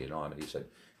position on Vietnam, and he said,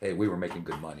 "Hey, we were making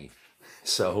good money,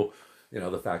 so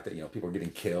the fact that people were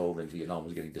getting killed and Vietnam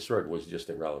was getting destroyed was just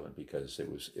irrelevant because it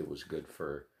was good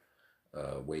for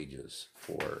wages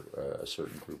for a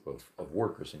certain group of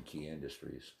workers in key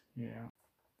industries." Yeah,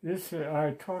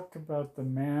 I talked about the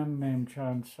man named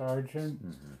John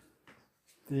Sargent,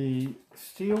 the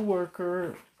steel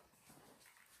worker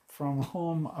from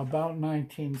whom about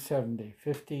 1970,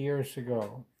 50 years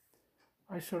ago,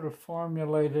 I sort of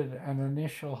formulated an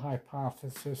initial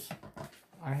hypothesis.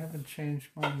 I haven't changed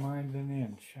my mind an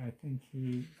inch. I think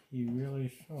he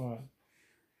really saw it.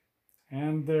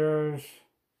 And there's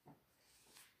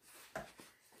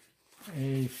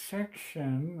a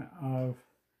section of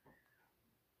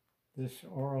this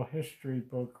oral history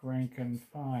book, Rank and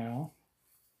File,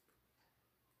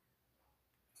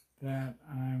 that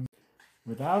I'm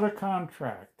without a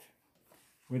contract,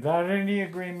 without any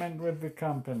agreement with the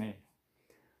company,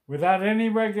 without any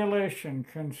regulation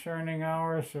concerning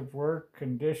hours of work,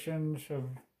 conditions of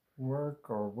work,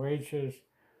 or wages,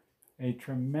 a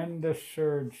tremendous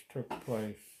surge took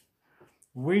place.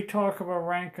 We talk of a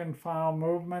rank and file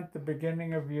movement. The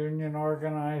beginning of union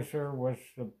organizer was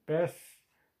the best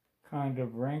kind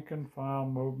of rank and file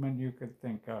movement you could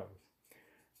think of.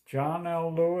 John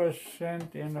L. Lewis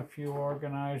sent in a few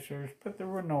organizers, but there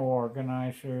were no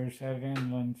organizers at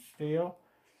Inland Steel.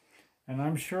 And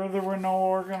I'm sure there were no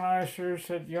organizers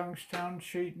at Youngstown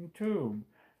Sheet and Tube.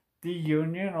 The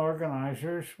union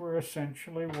organizers were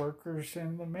essentially workers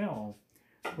in the mill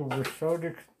who were so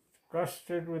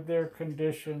disgusted with their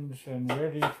conditions and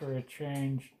ready for a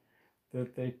change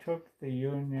that they took the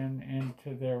union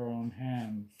into their own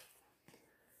hands.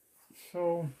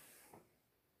 So,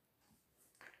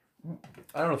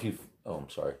 I don't know if you've... Oh, I'm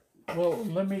sorry. well,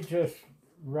 let me just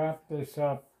wrap this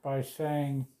up by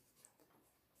saying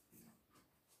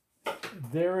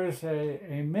there is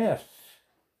a myth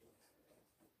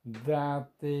that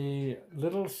the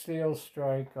Little Steel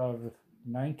Strike of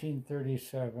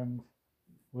 1937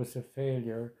 was a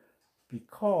failure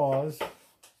because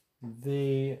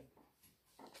the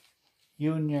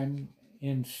union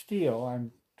in steel,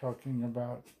 I'm talking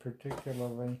about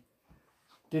particularly,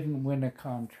 didn't win a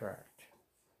contract.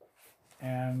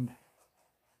 And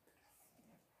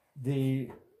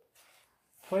the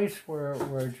place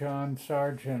where John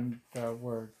Sargent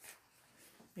worked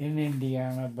in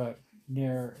Indiana, but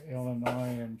near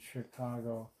Illinois and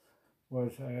Chicago,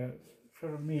 was a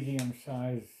sort of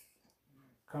medium-sized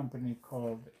company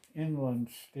called Inland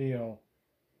Steel.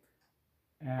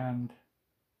 And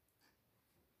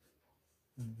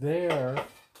there,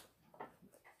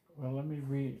 well, let me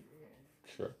read.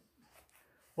 Sure.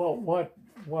 Well,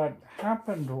 what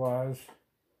happened was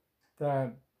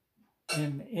that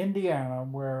in Indiana,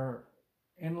 where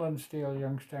Inland Steel,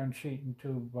 Youngstown Sheet and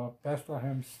Tube,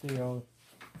 Bethlehem Steel,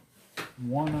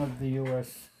 one of the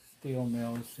U.S. steel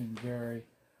mills in Gary,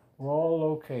 were all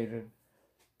located,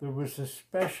 there was a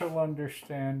special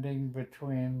understanding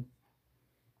between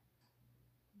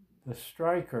the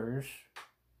strikers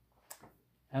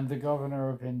and the governor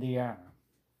of Indiana,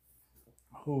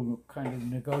 who kind of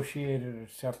negotiated a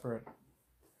separate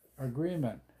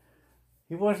agreement.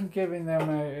 He wasn't giving them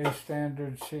a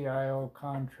standard CIO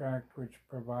contract which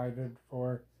provided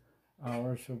for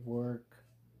hours of work,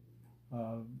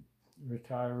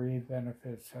 retiree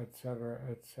benefits, etc.,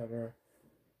 etc.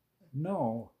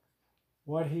 No,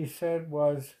 what he said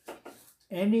was,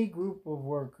 any group of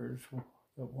workers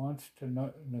that wants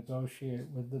to negotiate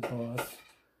with the boss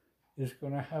is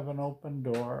going to have an open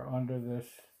door under this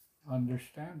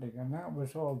understanding. And that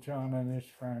was all John and his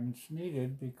friends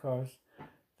needed, because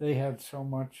they had so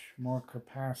much more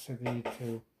capacity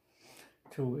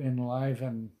to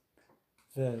enliven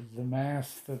the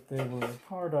mass that they were a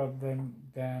part of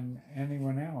than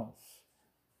anyone else.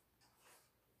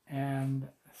 And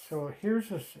so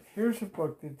here's a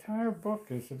book. The entire book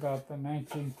is about the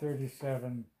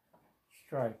 1937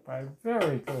 strike by a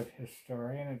very good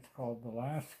historian. It's called The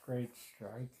Last Great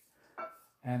Strike.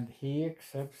 And he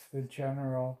accepts the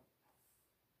general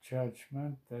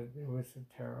judgment that it was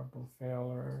a terrible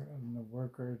failure,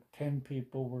 and 10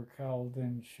 people were killed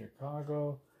in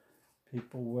Chicago.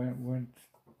 People went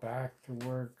back to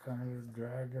work, kind of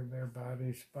dragging their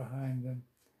bodies behind them.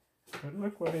 But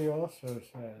look what he also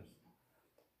says.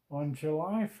 On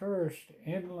July 1st,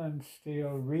 Inland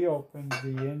Steel reopened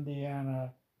the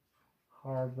Indiana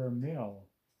Harbor Mill.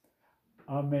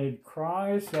 Amid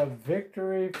cries of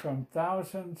victory from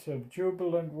thousands of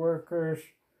jubilant workers,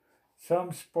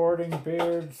 some sporting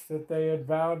beards that they had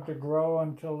vowed to grow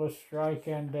until the strike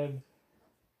ended,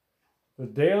 the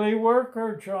Daily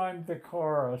Worker joined the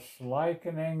chorus,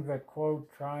 likening the,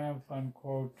 quote, triumph,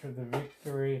 unquote, to the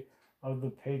victory of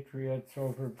the patriots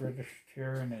over British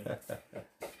tyranny.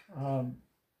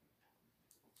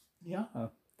 Yeah,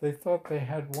 they thought they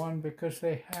had won because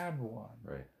they had won.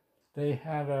 Right. They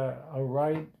had a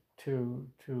right to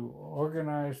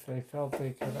organize. They felt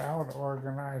they could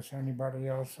out-organize anybody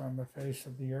else on the face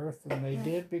of the earth, and they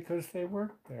did because they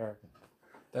worked there.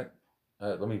 That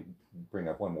let me bring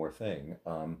up one more thing,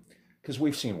 because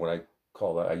we've seen what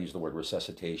I use the word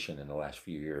resuscitation in the last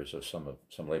few years of some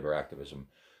labor activism,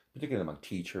 particularly among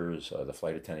teachers, the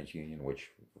flight attendants union,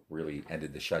 which really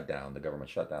ended the government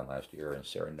shutdown last year, and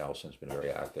Sarah Nelson's been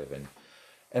very active,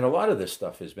 and a lot of this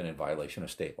stuff has been in violation of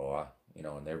state law,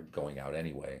 and they're going out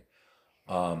anyway.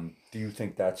 Do you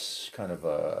think that's kind of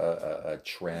a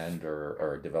trend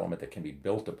or a development that can be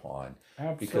built upon?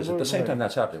 Absolutely. Because at the same time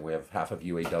that's happening, we have half of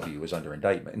UAW is under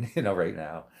indictment, right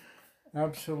now.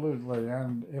 Absolutely,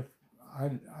 and if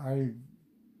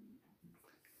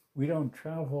we don't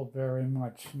travel very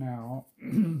much now.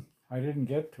 I didn't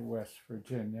get to West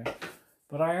Virginia,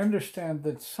 but I understand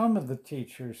that some of the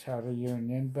teachers had a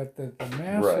union, but that the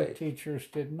mass of teachers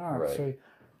did not. Right. So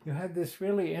you had this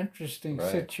really interesting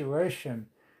situation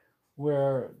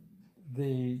where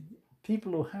the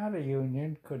people who had a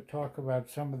union could talk about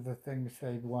some of the things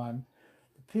they'd won.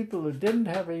 The people who didn't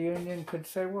have a union could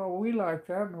say, well, we like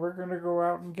that and we're going to go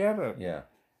out and get it. Yeah.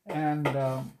 And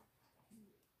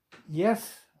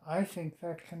yes, I think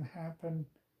that can happen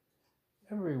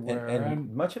everywhere.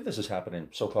 And much of this has happened in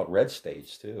so-called red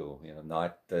states too.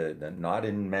 Not not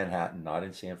in Manhattan, not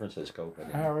in San Francisco, but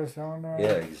in Arizona,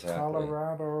 exactly.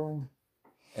 Colorado.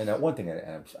 And one thing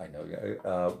I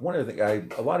know, one of the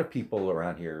things, a lot of people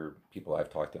around here, people I've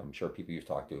talked to, I'm sure people you've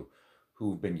talked to,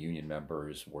 who've been union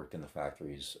members, worked in the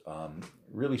factories,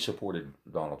 really supported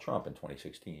Donald Trump in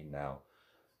 2016. Now,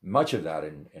 much of that,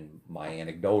 in my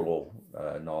anecdotal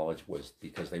knowledge, was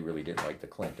because they really didn't like the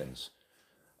Clintons.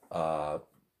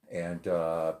 And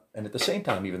at the same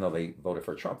time, even though they voted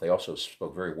for Trump, they also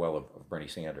spoke very well of Bernie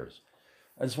Sanders.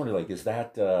 I just wonder, is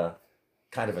that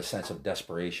kind of a sense of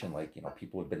desperation?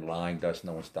 People have been lying to us,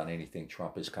 no one's done anything.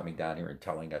 Trump is coming down here and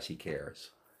telling us he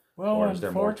cares. Well, or is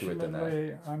there more to it than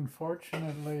that?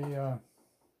 Unfortunately,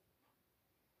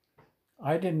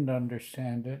 I didn't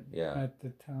understand it at the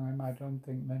time. I don't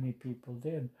think many people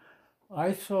did.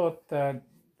 I thought that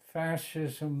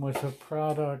fascism was a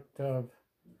product of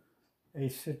a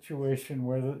situation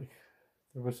where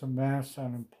there was a mass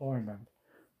unemployment,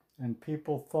 and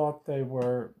people thought they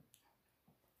were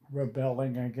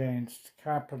rebelling against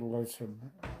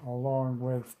capitalism along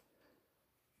with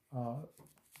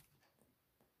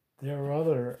their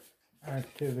other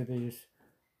activities.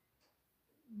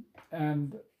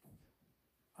 And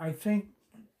I think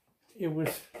it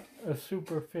was a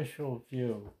superficial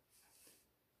view.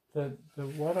 That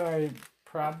what I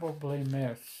probably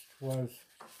missed was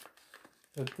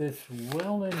that this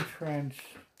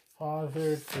well-entrenched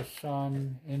father to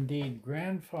son, indeed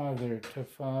grandfather to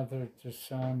father to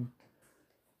son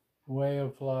way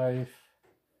of life,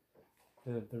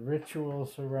 the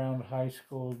rituals around high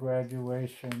school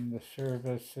graduation, the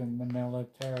service in the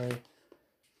military,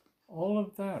 all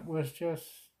of that was just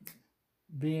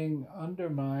being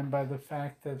undermined by the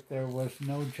fact that there was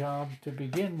no job to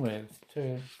begin with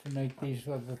to make these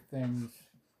other things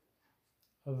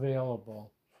available.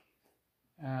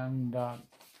 And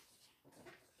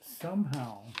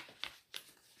somehow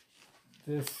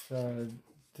this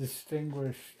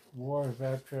distinguished war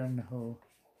veteran who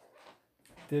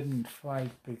didn't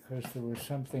fight because there was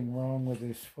something wrong with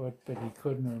his foot, but he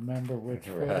couldn't remember which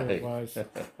foot it was.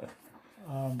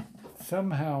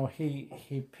 Somehow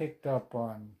he picked up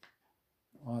on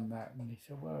that, and he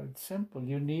said, "Well, it's simple.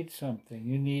 You need something.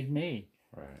 You need me.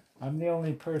 Right. I'm the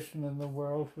only person in the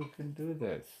world who can do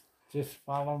this. Just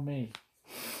follow me."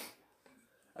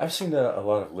 I've seen a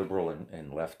lot of liberal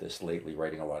and leftists lately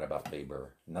writing a lot about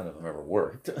labor. None of them ever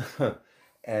worked.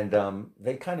 And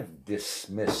they kind of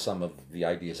dismiss some of the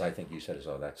ideas. I think you said as,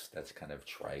 oh, that's kind of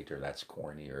trite, or that's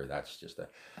corny, or that's just a.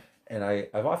 And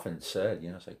I've often said,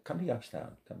 it's like, come to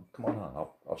Youngstown, come on,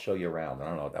 I'll show you around. I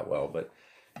don't know it that well, but,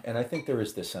 and I think there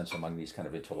is this sense among these kind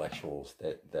of intellectuals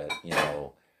that the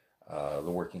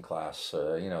working class,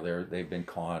 they've been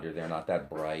conned, or they're not that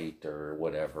bright, or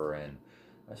whatever. And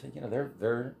I said,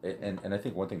 they're and I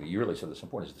think one thing that you really said that's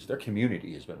important is their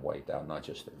community has been wiped out, not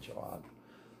just their job.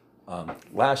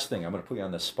 Last thing, I'm going to put you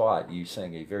on the spot. You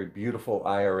sang a very beautiful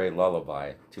IRA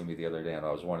lullaby to me the other day, and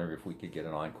I was wondering if we could get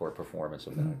an encore performance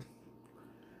of that.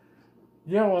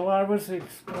 Yeah, well, I was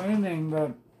explaining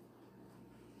that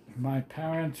my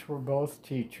parents were both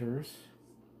teachers.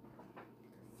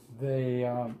 They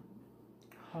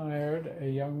hired a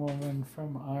young woman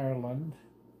from Ireland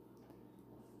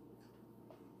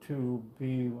to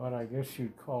be what I guess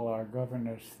you'd call our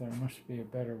governess. There must be a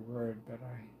better word, but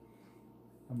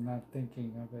I'm not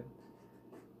thinking of it.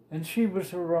 And she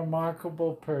was a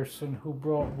remarkable person who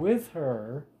brought with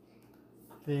her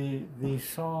the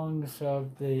songs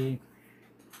of the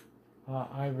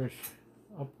Irish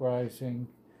uprising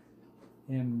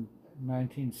in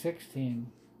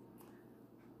 1916.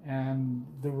 And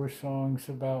there were songs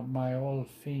about my old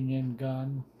Fenian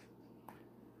gun.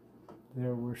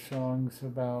 There were songs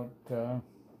about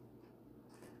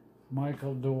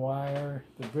Michael Dwyer.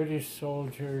 The British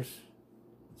soldiers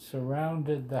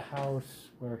surrounded the house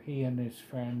where he and his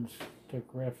friends took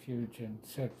refuge and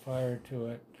set fire to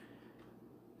it.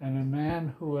 And a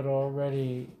man who had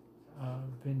already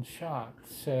been shot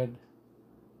said,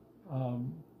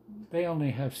 they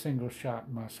only have single-shot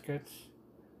muskets.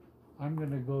 I'm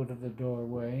going to go to the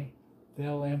doorway.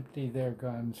 They'll empty their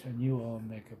guns, and you all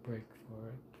make a break for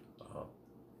it. Oh.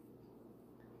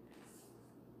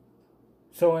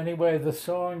 So anyway, the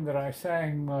song that I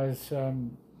sang was a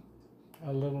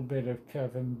little bit of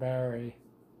Kevin Barry.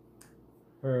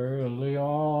 Early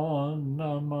on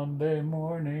a Monday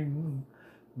morning,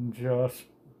 just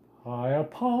high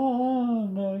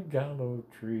upon a gallows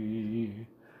tree,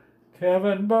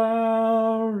 Kevin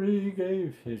Barry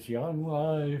gave his young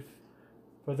life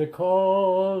for the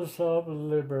cause of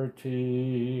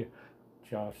liberty.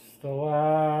 Just a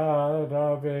lad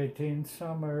of 18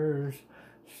 summers,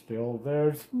 still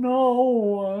there's no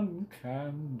one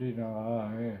can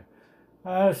deny.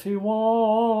 As he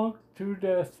walked to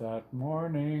death that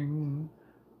morning,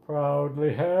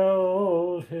 proudly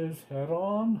held his head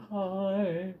on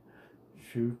high.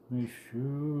 Shoot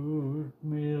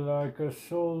me like a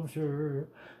soldier,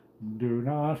 do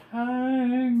not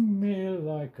hang me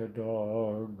like a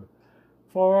dog,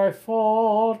 for I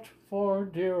fought for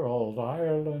dear old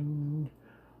Ireland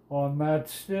on that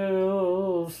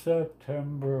still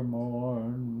September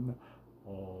morn.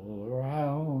 All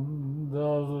around the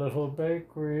little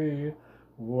bakery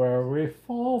where we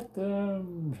fought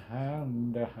them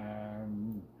hand to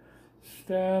hand,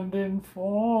 stand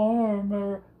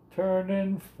informer, turn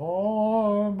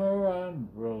informer, and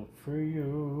we'll free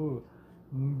you.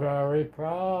 Barry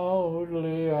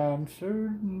proudly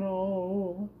answered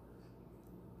no.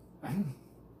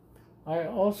 I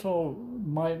also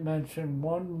might mention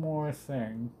one more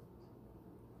thing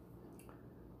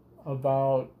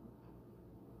about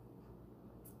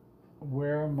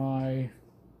where my,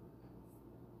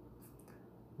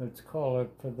 let's call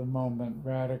it for the moment,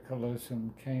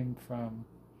 radicalism came from.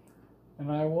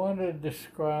 And I want to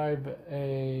describe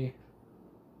a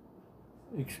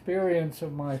experience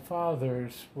of my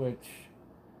father's, which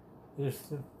is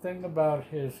the thing about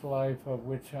his life of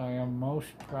which I am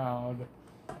most proud,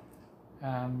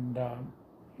 and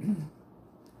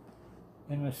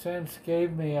in a sense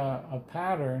gave me a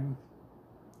pattern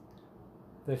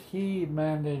that he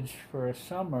managed for a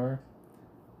summer,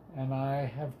 and I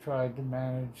have tried to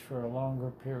manage for a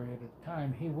longer period of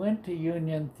time. He went to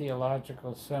Union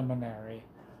Theological Seminary,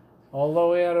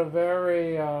 although he had a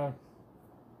very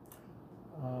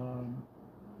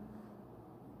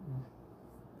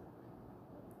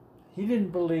he didn't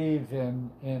believe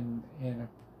in a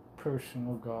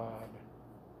personal God.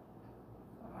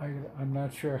 I'm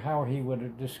not sure how he would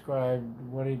have described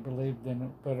what he believed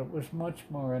in, but it was much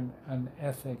more an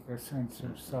ethic, a sense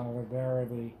of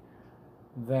solidarity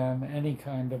than any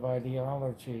kind of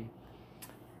ideology.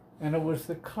 And it was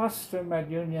the custom at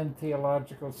Union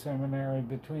Theological Seminary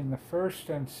between the first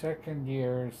and second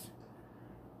years,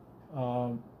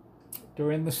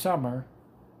 during the summer,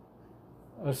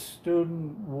 a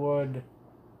student would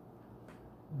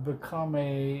become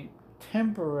a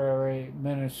temporary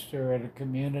minister at a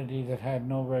community that had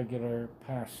no regular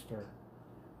pastor.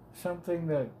 Something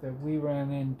that we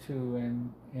ran into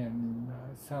in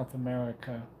South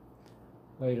America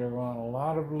later on. A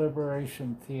lot of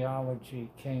liberation theology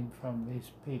came from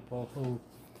these people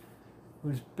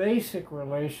whose basic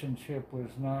relationship was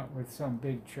not with some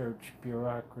big church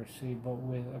bureaucracy, but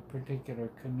with a particular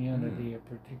community, a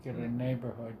particular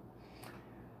neighborhood.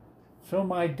 So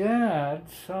my dad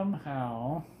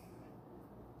somehow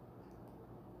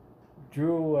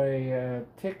drew a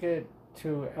ticket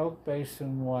to Elk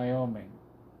Basin, Wyoming.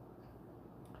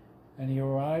 And he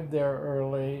arrived there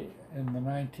early in the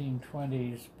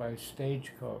 1920s by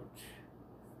stagecoach.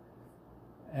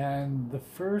 And the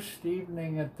first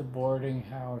evening at the boarding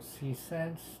house, he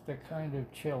sensed a kind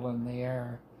of chill in the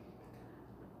air,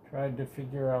 tried to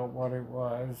figure out what it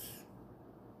was,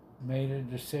 made a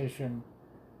decision.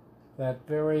 That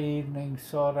very evening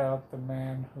sought out the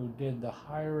man who did the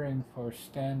hiring for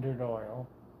Standard Oil.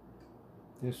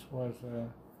 This was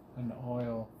an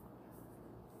oil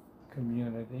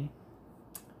community.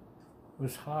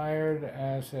 Was hired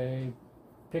as a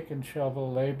pick and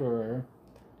shovel laborer,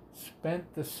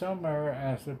 spent the summer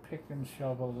as a pick and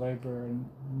shovel laborer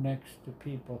next to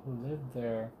people who lived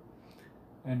there,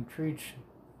 and preached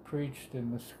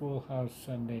in the schoolhouse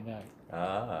Sunday night.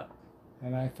 Ah.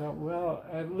 And I thought, well,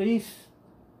 at least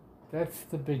that's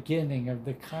the beginning of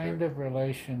the kind of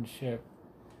relationship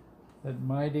that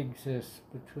might exist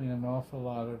between an awful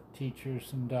lot of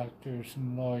teachers and doctors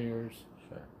and lawyers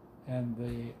and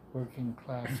the working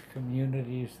class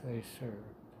communities they serve.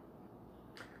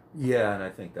 Yeah, and I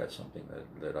think that's something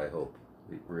that I hope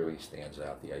it really stands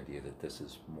out, the idea that this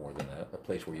is more than a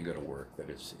place where you go to work, that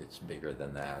it's bigger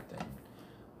than that,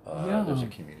 and there's a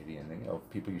community, and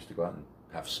people used to go out and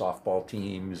have softball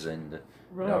teams, and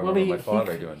Right. I remember my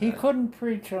father doing he that. couldn't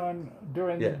preach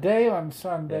during the day on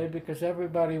Sunday because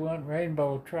everybody went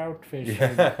rainbow trout fishing.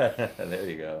 Yeah. There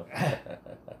you go.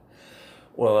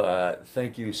 Well,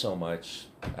 thank you so much,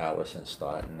 Alice and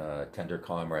Stoughton, tender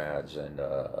comrades, and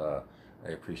I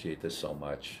appreciate this so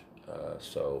much.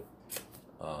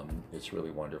 It's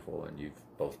really wonderful, and you've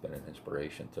both been an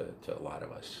inspiration to a lot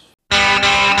of us.